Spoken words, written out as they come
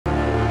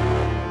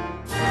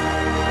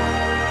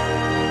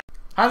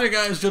Hi there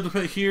guys,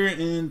 jojopetv here,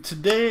 and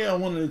today I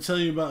wanted to tell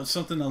you about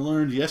something I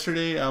learned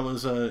yesterday. I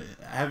was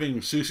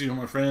having sushi with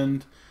my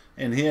friend,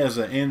 and he has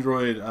an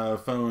Android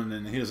phone,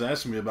 and he was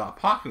asking me about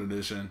Pocket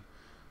Edition,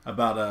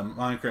 about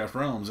Minecraft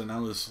Realms, and I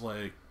was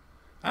like,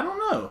 I don't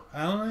know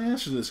how to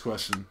answer this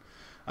question.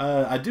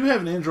 I do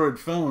have an Android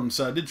phone,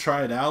 so I did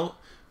try it out,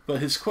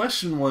 but his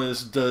question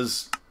was,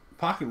 does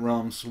Pocket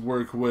Realms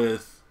work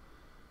with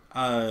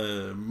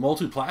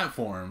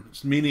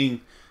multi-platforms? Meaning,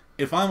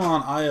 if I'm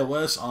on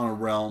iOS on a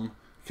realm,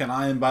 can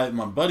I invite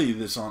my buddy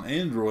that's on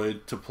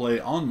Android to play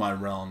on my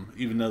realm,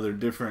 even though they're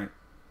different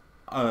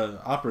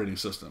operating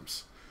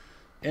systems?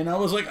 And I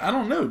was like, I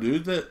don't know,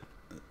 dude.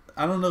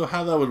 I don't know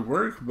how that would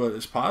work, but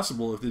it's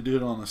possible if they do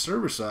it on the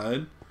server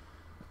side.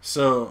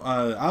 So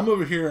I'm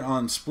over here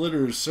on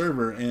Splitter's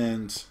server,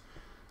 and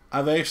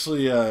I've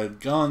actually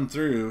gone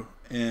through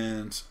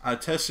and I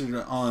tested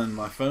it on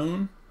my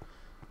phone,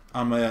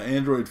 on my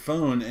Android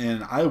phone,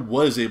 and I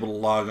was able to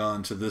log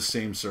on to this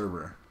same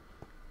server.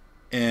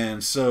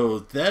 And so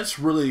that's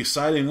really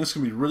exciting. That's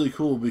going to be really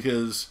cool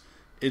because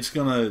it's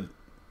going to...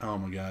 Oh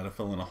my god, I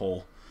fell in a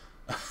hole.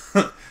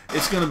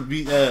 It's going to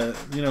be,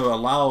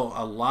 allow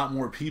a lot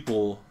more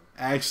people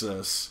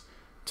access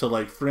to,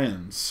 like,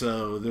 friends.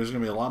 So there's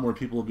going to be a lot more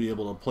people to be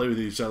able to play with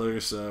each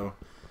other. So,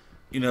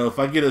 if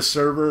I get a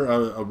server,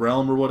 a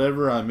realm or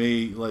whatever, I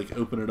may, like,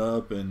 open it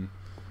up and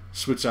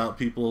switch out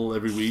people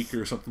every week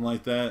or something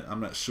like that. I'm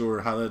not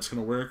sure how that's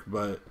going to work,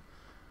 but...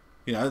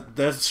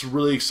 that's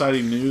really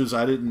exciting news.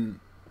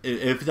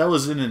 If that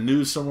was in the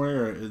news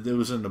somewhere, or it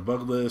was in the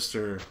bug list,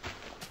 or,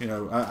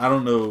 I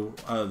don't know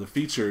the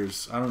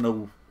features. I don't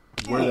know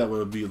where that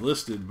would be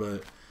listed,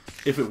 but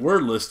if it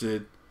were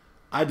listed,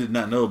 I did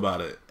not know about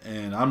it.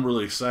 And I'm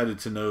really excited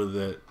to know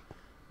that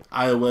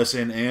iOS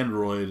and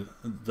Android,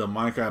 the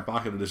Minecraft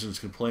Pocket Editions,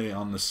 can play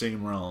on the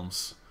same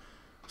realms.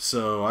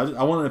 So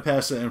I wanted to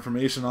pass that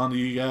information on to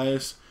you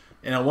guys.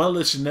 And I want to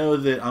let you know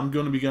that I'm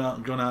going to be going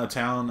out of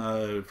town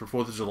for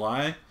 4th of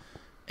July.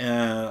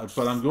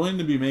 But I'm going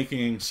to be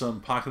making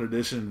some Pocket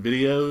Edition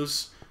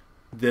videos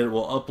that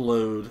will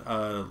upload,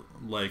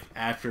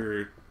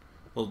 after,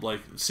 on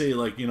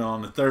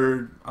the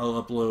 3rd,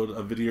 I'll upload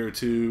a video or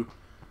two,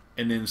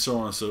 and then so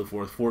on and so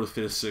forth, 4th,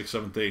 5th,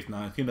 6th, 7th,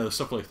 8th, 9th,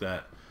 stuff like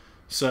that.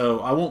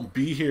 So I won't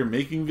be here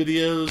making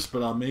videos,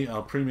 but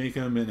I'll pre-make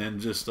them and then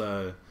just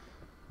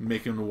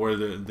make them to where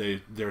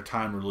they're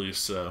time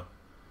released, so...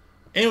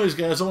 Anyways,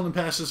 guys, I want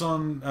to pass this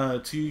on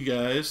to you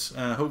guys.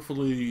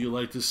 Hopefully you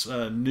like this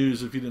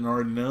news if you didn't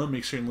already know.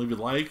 Make sure and leave a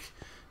like.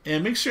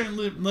 And make sure and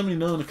let me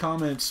know in the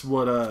comments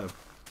what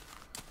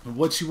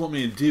you want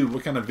me to do,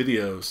 what kind of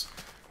videos.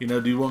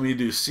 Do you want me to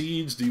do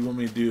seeds? Do you want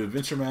me to do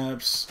adventure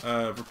maps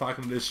for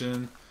Pocket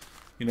Edition?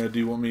 Do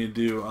you want me to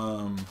do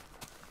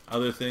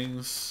other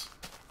things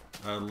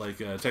like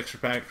texture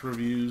pack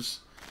reviews?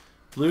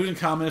 Leave it in the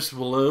comments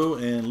below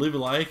and leave a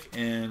like,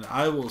 and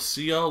I will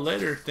see y'all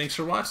later. Thanks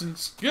for watching.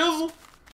 Skizzle!